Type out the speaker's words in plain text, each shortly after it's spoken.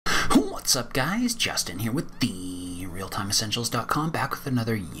What's up, guys? Justin here with the realtimeessentials.com, back with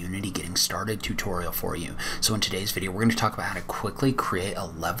another Unity getting started tutorial for you. So in today's video, we're going to talk about how to quickly create a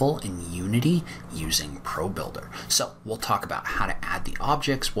level in Unity using ProBuilder. So we'll talk about how to add the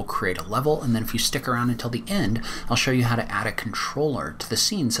objects, we'll create a level, and then if you stick around until the end, I'll show you how to add a controller to the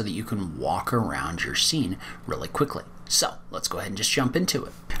scene so that you can walk around your scene really quickly. So let's go ahead and just jump into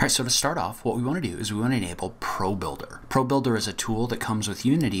it. All right, so to start off, what we want to do is we want to enable ProBuilder. ProBuilder is a tool that comes with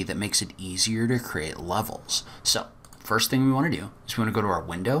Unity that makes it easier to create levels. So first thing we want to do is we want to go to our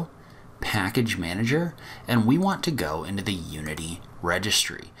window, package manager, and we want to go into the Unity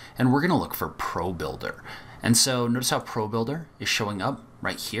registry. And we're going to look for ProBuilder. And so notice how ProBuilder is showing up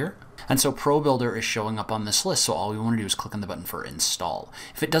right here. And so ProBuilder is showing up on this list, so all we want to do is click on the button for install.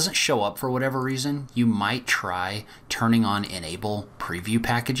 If it doesn't show up for whatever reason, you might try turning on enable preview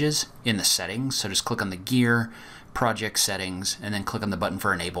packages in the settings. So just click on the gear, project settings, and then click on the button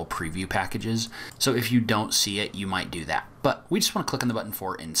for enable preview packages. So if you don't see it, you might do that. But we just want to click on the button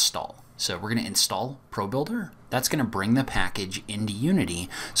for install. So we're going to install ProBuilder. That's going to bring the package into Unity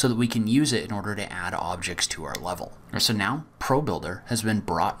so that we can use it in order to add objects to our level. So now ProBuilder has been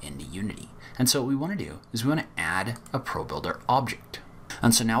brought into Unity. And so what we want to do is we want to add a ProBuilder object.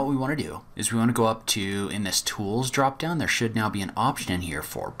 And so now what we want to do is we want to go up to, in this tools dropdown, there should now be an option in here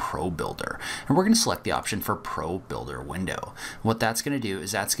for ProBuilder. And we're going to select the option for ProBuilder window. What that's going to do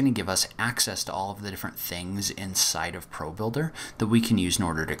is that's going to give us access to all of the different things inside of ProBuilder that we can use in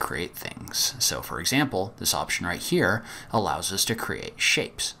order to create things. So for example, this option right here allows us to create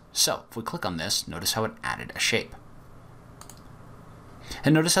shapes. So if we click on this, notice how it added a shape.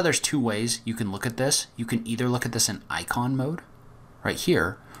 And notice how there's two ways you can look at this. You can either look at this in icon mode, right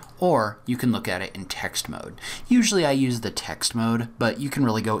here, or you can look at it in text mode. Usually I use the text mode, but you can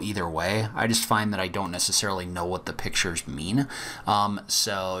really go either way. I just find that I don't necessarily know what the pictures mean,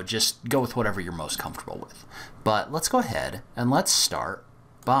 so just go with whatever you're most comfortable with. But let's go ahead and let's start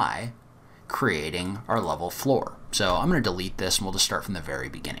by creating our level floor. So I'm going to delete this and we'll just start from the very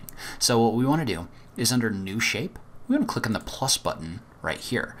beginning. So what we want to do is under new shape, we want to click on the plus button right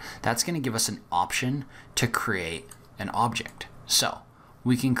here. That's going to give us an option to create an object. So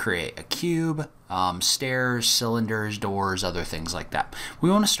we can create a cube, stairs, cylinders, doors, other things like that. We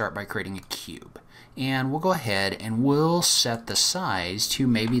want to start by creating a cube. And we'll go ahead and we'll set the size to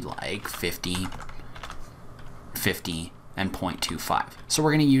maybe like 50, 50, and 0.25. So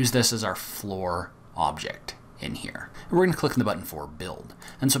we're going to use this as our floor object in here. And we're going to click on the button for build.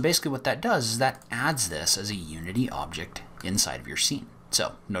 And so basically what that does is that adds this as a Unity object inside of your scene.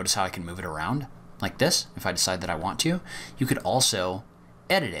 So notice how I can move it around like this if I decide that I want to. You could also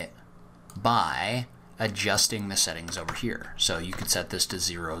edit it by adjusting the settings over here. So you could set this to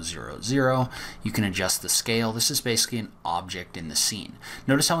 0, 0, 0. You can adjust the scale. This is basically an object in the scene.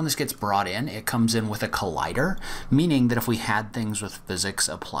 Notice how when this gets brought in, it comes in with a collider, meaning that if we had things with physics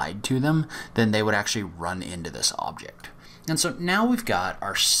applied to them, then they would actually run into this object. And so now we've got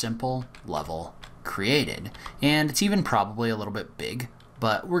our simple level created, and it's even probably a little bit big,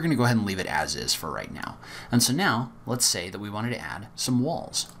 but we're going to go ahead and leave it as is for right now. And so now, let's say that we wanted to add some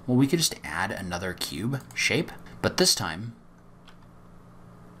walls. Well, we could just add another cube shape, but this time,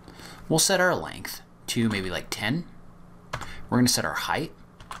 we'll set our length to maybe like 10. We're going to set our height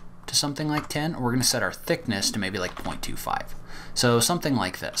to something like 10, or we're going to set our thickness to maybe like 0.25. So something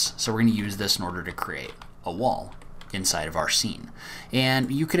like this. So we're going to use this in order to create a wall inside of our scene. And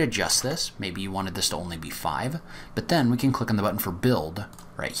you could adjust this. Maybe you wanted this to only be 5, but then we can click on the button for build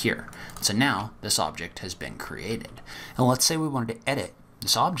right here. So now this object has been created. And let's say we wanted to edit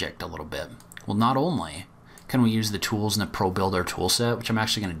this object a little bit. Well, not only can we use the tools in the ProBuilder toolset, which I'm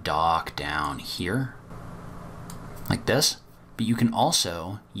actually going to dock down here like this, but you can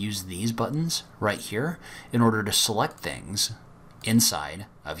also use these buttons right here in order to select things inside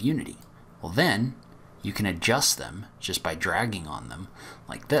of Unity. Well, then you can adjust them just by dragging on them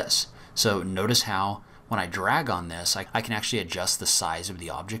like this. So notice how when I drag on this, I can actually adjust the size of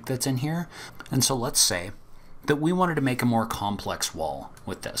the object that's in here. And so let's say that we wanted to make a more complex wall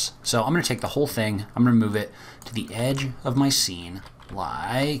with this. So I'm going to take the whole thing, I'm going to move it to the edge of my scene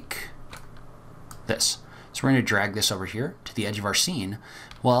like this. So we're going to drag this over here to the edge of our scene.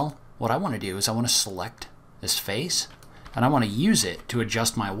 Well, what I want to do is I want to select this face, and I want to use it to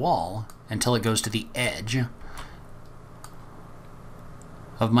adjust my wall until it goes to the edge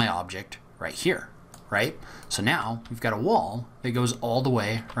of my object right here, right? So now we've got a wall that goes all the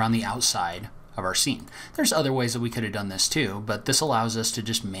way around the outside of our scene. There's other ways that we could have done this too, but this allows us to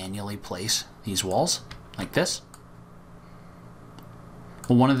just manually place these walls like this.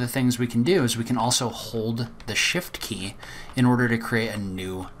 Well, one of the things we can do is we can also hold the shift key in order to create a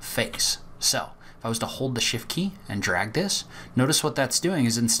new face. So if I was to hold the shift key and drag this, notice what that's doing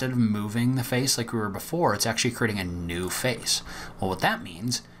is instead of moving the face like we were before, it's actually creating a new face. Well, what that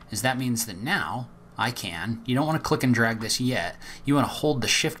means is that now you don't want to click and drag this yet, you want to hold the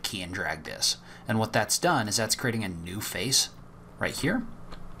shift key and drag this. And what that's done is that's creating a new face right here,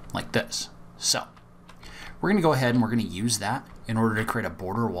 like this. So we're going to go ahead and we're going to use that in order to create a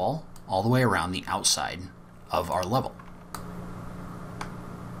border wall all the way around the outside of our level.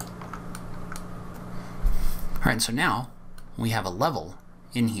 All right, so now we have a level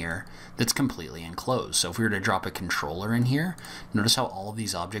in here that's completely enclosed. So if we were to drop a controller in here, notice how all of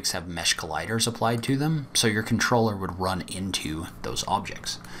these objects have mesh colliders applied to them, so your controller would run into those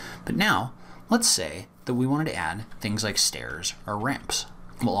objects. But now, let's say that we wanted to add things like stairs or ramps.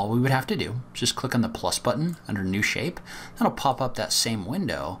 Well, all we would have to do is just click on the plus button under New Shape. That'll pop up that same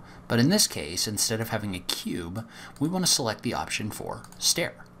window, but in this case, instead of having a cube, we want to select the option for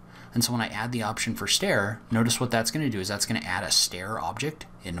stair. And so when I add the option for stair, notice what that's going to do is that's going to add a stair object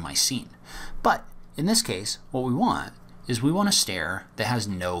into my scene. But in this case, what we want is we want a stair that has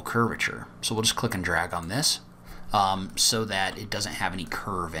no curvature. So we'll just click and drag on this so that it doesn't have any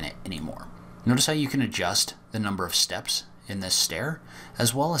curve in it anymore. Notice how you can adjust the number of steps in this stair,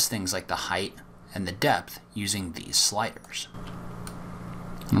 as well as things like the height and the depth using these sliders.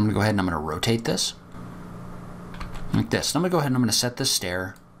 And I'm going to go ahead and I'm going to rotate this like this. And I'm going to go ahead and I'm going to set this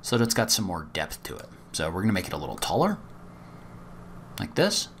stair so that it's got some more depth to it. So we're going to make it a little taller, like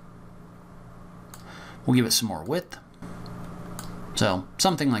this. We'll give it some more width. So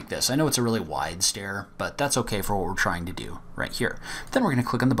something like this. I know it's a really wide stair, but that's okay for what we're trying to do right here. Then we're going to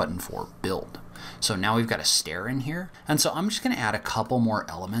click on the button for Build. So now we've got a stair in here. And so I'm just going to add a couple more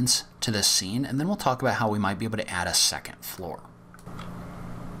elements to this scene, and then we'll talk about how we might be able to add a second floor.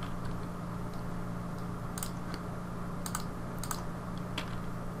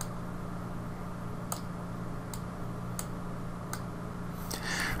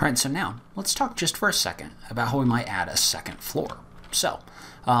 All right, so now let's talk just for a second about how we might add a second floor. So,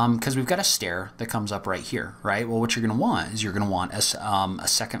 because we've got a stair that comes up right here, right? Well, what you're going to want is you're going to want a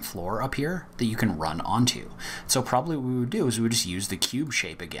second floor up here that you can run onto. So probably what we would do is we would just use the cube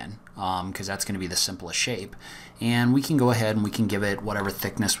shape again, because that's going to be the simplest shape. And we can go ahead and we can give it whatever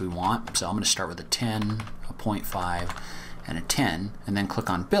thickness we want. So I'm going to start with a 10, a 0.5, and a 10, and then click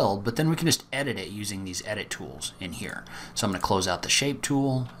on Build, but then we can just edit it using these edit tools in here. So I'm going to close out the shape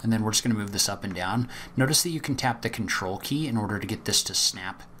tool, and then we're just going to move this up and down. Notice that you can tap the control key in order to get this to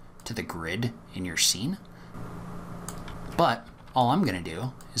snap to the grid in your scene. But all I'm going to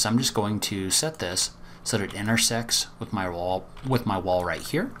do is I'm just going to set this so that it intersects with my wall right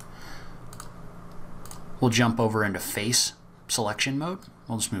here. We'll jump over into face selection mode.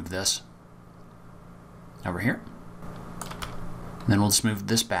 We'll just move this over here. And then we'll just move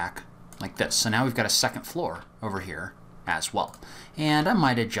this back like this. So now we've got a second floor over here as well. And I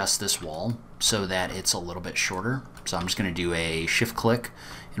might adjust this wall so that it's a little bit shorter. So I'm just going to do a shift click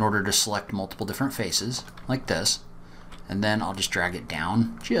in order to select multiple different faces like this. And then I'll just drag it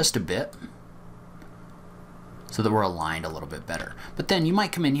down just a bit so that we're aligned a little bit better. But then you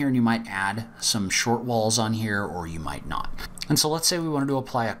might come in here and you might add some short walls on here, or you might not. And so let's say we wanted to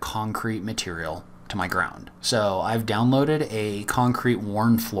apply a concrete material to my ground. So I've downloaded a concrete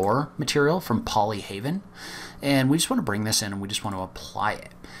worn floor material from Polyhaven, and we just want to bring this in and we just want to apply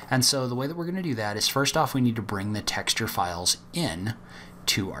it. And so the way that we're going to do that is, first off, we need to bring the texture files in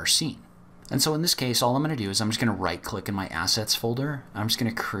to our scene. And so in this case, all I'm going to do is I'm just going to right click in my assets folder. I'm just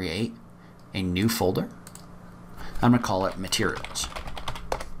going to create a new folder. I'm going to call it materials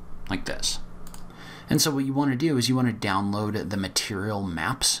like this. And so what you want to do is you want to download the material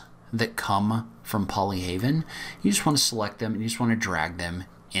maps that come from Polyhaven. You just want to select them and you just want to drag them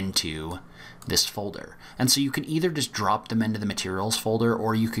into this folder. And so you can either just drop them into the materials folder,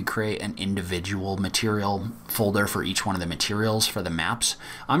 or you could create an individual material folder for each one of the materials for the maps.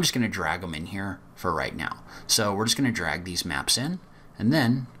 I'm just going to drag them in here for right now. So we're just going to drag these maps in, and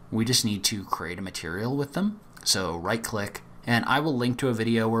then we just need to create a material with them. So right click, and I will link to a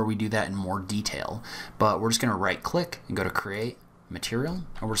video where we do that in more detail, but we're just going to right click and go to create material,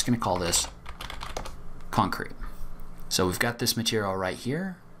 and we're just going to call this concrete. So we've got this material right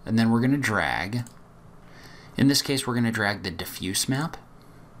here, and then we're going to drag, in this case we're going to drag the diffuse map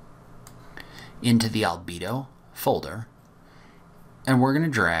into the albedo folder, and we're going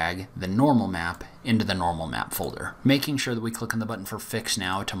to drag the normal map into the normal map folder, making sure that we click on the button for Fix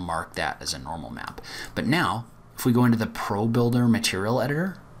Now to mark that as a normal map. But now if we go into the ProBuilder material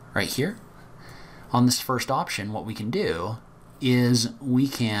editor right here, on this first option, what we can do is we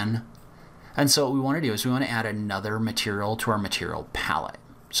can, and so what we want to do is we want to add another material to our material palette.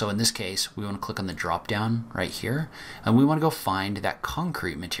 So in this case, we want to click on the drop down right here, and we want to go find that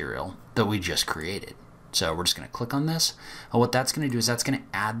concrete material that we just created. So we're just going to click on this. And what that's going to do is that's going to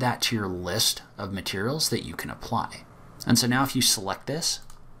add that to your list of materials that you can apply. And so now if you select this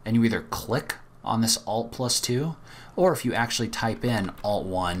and you either click on this Alt+2, or if you actually type in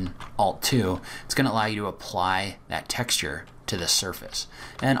Alt+1, Alt+2, it's going to allow you to apply that texture to this surface.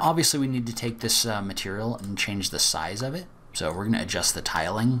 And obviously we need to take this material and change the size of it. So we're going to adjust the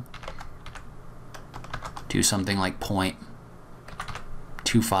tiling to something like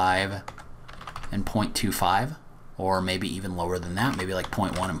 0.25 and 0.25, or maybe even lower than that, maybe like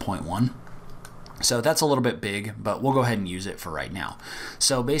 0.1 and 0.1. So that's a little bit big, but we'll go ahead and use it for right now.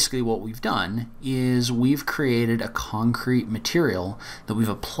 So basically what we've done is we've created a concrete material that we've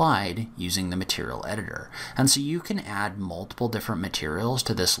applied using the material editor. And so you can add multiple different materials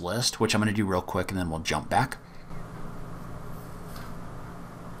to this list, which I'm going to do real quick and then we'll jump back.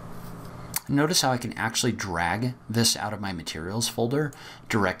 Notice how I can actually drag this out of my materials folder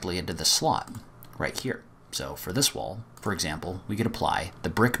directly into the slot right here. So for this wall, for example, we could apply the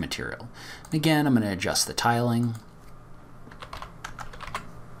brick material. And again, I'm going to adjust the tiling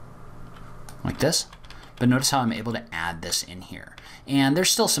like this. But notice how I'm able to add this in here. And there's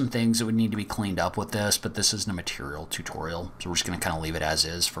still some things that would need to be cleaned up with this, but this isn't a material tutorial. So we're just going to kind of leave it as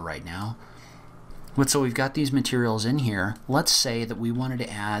is for right now. But so we've got these materials in here. Let's say that we wanted to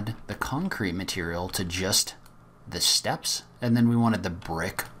add the concrete material to just the steps, and then we wanted the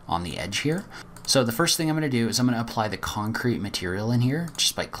brick on the edge here. So the first thing I'm going to do is I'm going to apply the concrete material in here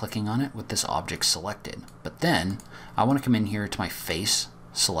just by clicking on it with this object selected. But then I want to come in here to my face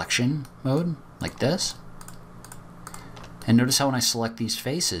selection mode like this. And notice how when I select these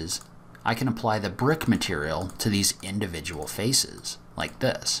faces, I can apply the brick material to these individual faces like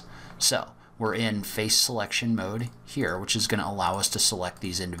this. So we're in face selection mode here, which is going to allow us to select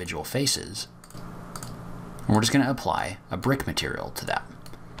these individual faces. And we're just going to apply a brick material to that.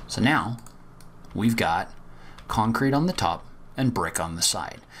 So now we've got concrete on the top and brick on the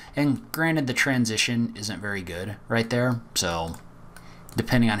side. And granted, the transition isn't very good right there. So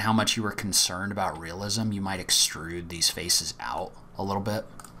depending on how much you were concerned about realism, you might extrude these faces out a little bit.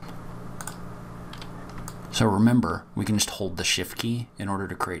 So remember, we can just hold the shift key in order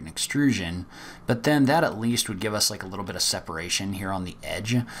to create an extrusion, but then that at least would give us like a little bit of separation here on the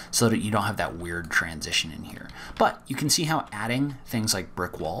edge so that you don't have that weird transition in here. But you can see how adding things like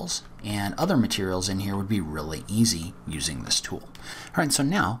brick walls and other materials in here would be really easy using this tool. All right, so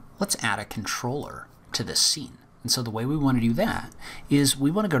now let's add a controller to this scene. And so the way we want to do that is we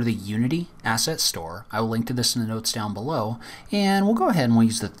want to go to the Unity Asset Store. I will link to this in the notes down below, and we'll go ahead and we'll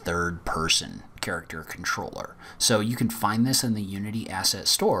use the third person character controller. So you can find this in the Unity Asset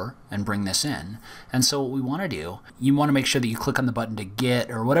Store and bring this in. And so what we want to do, you want to make sure that you click on the button to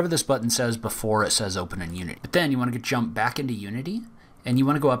get, or whatever this button says before it says open in Unity. But then you want to jump back into Unity, and you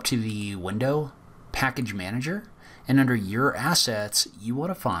want to go up to the window package manager, and under your assets, you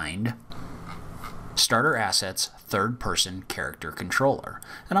want to find Starter Assets Third Person Character Controller.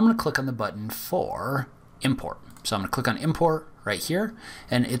 And I'm going to click on the button for Import. So I'm going to click on Import right here,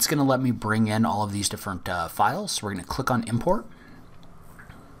 and it's going to let me bring in all of these different files. So we're going to click on Import,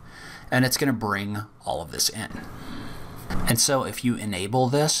 and it's going to bring all of this in. And so if you enable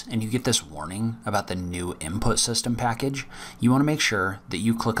this and you get this warning about the new input system package, you want to make sure that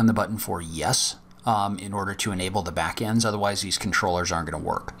you click on the button for Yes in order to enable the backends. Otherwise, these controllers aren't going to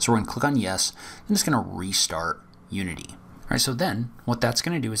work. So we're going to click on Yes, and it's going to restart Unity. All right, so then what that's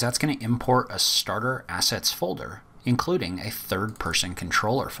going to do is that's going to import a starter assets folder, including a third-person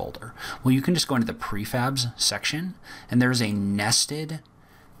controller folder. Well, you can just go into the prefabs section, and there's a nested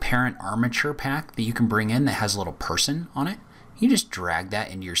parent armature pack that you can bring in that has a little person on it. You just drag that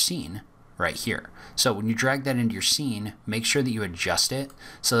into your scene right here. So when you drag that into your scene, make sure that you adjust it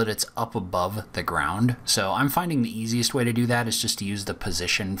so that it's up above the ground. So I'm finding the easiest way to do that is just to use the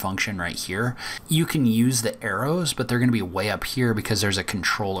position function right here. You can use the arrows, but they're going to be way up here because there's a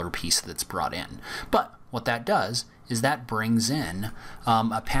controller piece that's brought in. But what that does is that brings in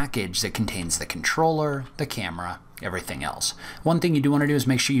a package that contains the controller, the camera, everything else. One thing you do want to do is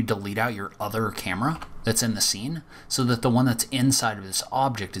make sure you delete out your other camera that's in the scene so that the one that's inside of this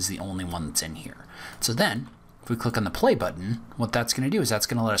object is the only one that's in here. So then if we click on the play button, what that's going to do is that's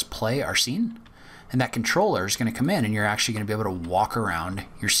going to let us play our scene, and that controller is going to come in, and you're actually going to be able to walk around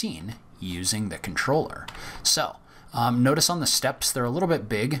your scene using the controller. So notice on the steps, they're a little bit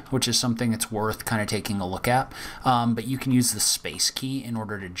big, which is something that's worth kind of taking a look at, but you can use the space key in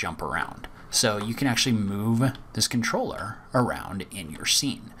order to jump around. So you can actually move this controller around in your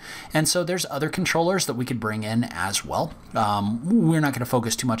scene. And so there's other controllers that we could bring in as well. We're not going to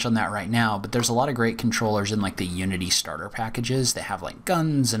focus too much on that right now, but there's a lot of great controllers in like the Unity starter packages. They have like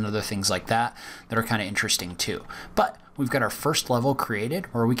guns and other things like that that are kind of interesting too. But we've got our first level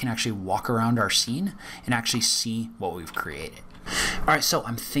created where we can actually walk around our scene and actually see what we've created. All right, so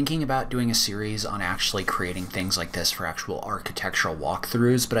I'm thinking about doing a series on actually creating things like this for actual architectural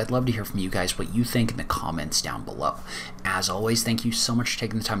walkthroughs, but I'd love to hear from you guys what you think in the comments down below. As always, thank you so much for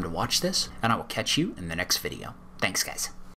taking the time to watch this, and I will catch you in the next video. Thanks, guys.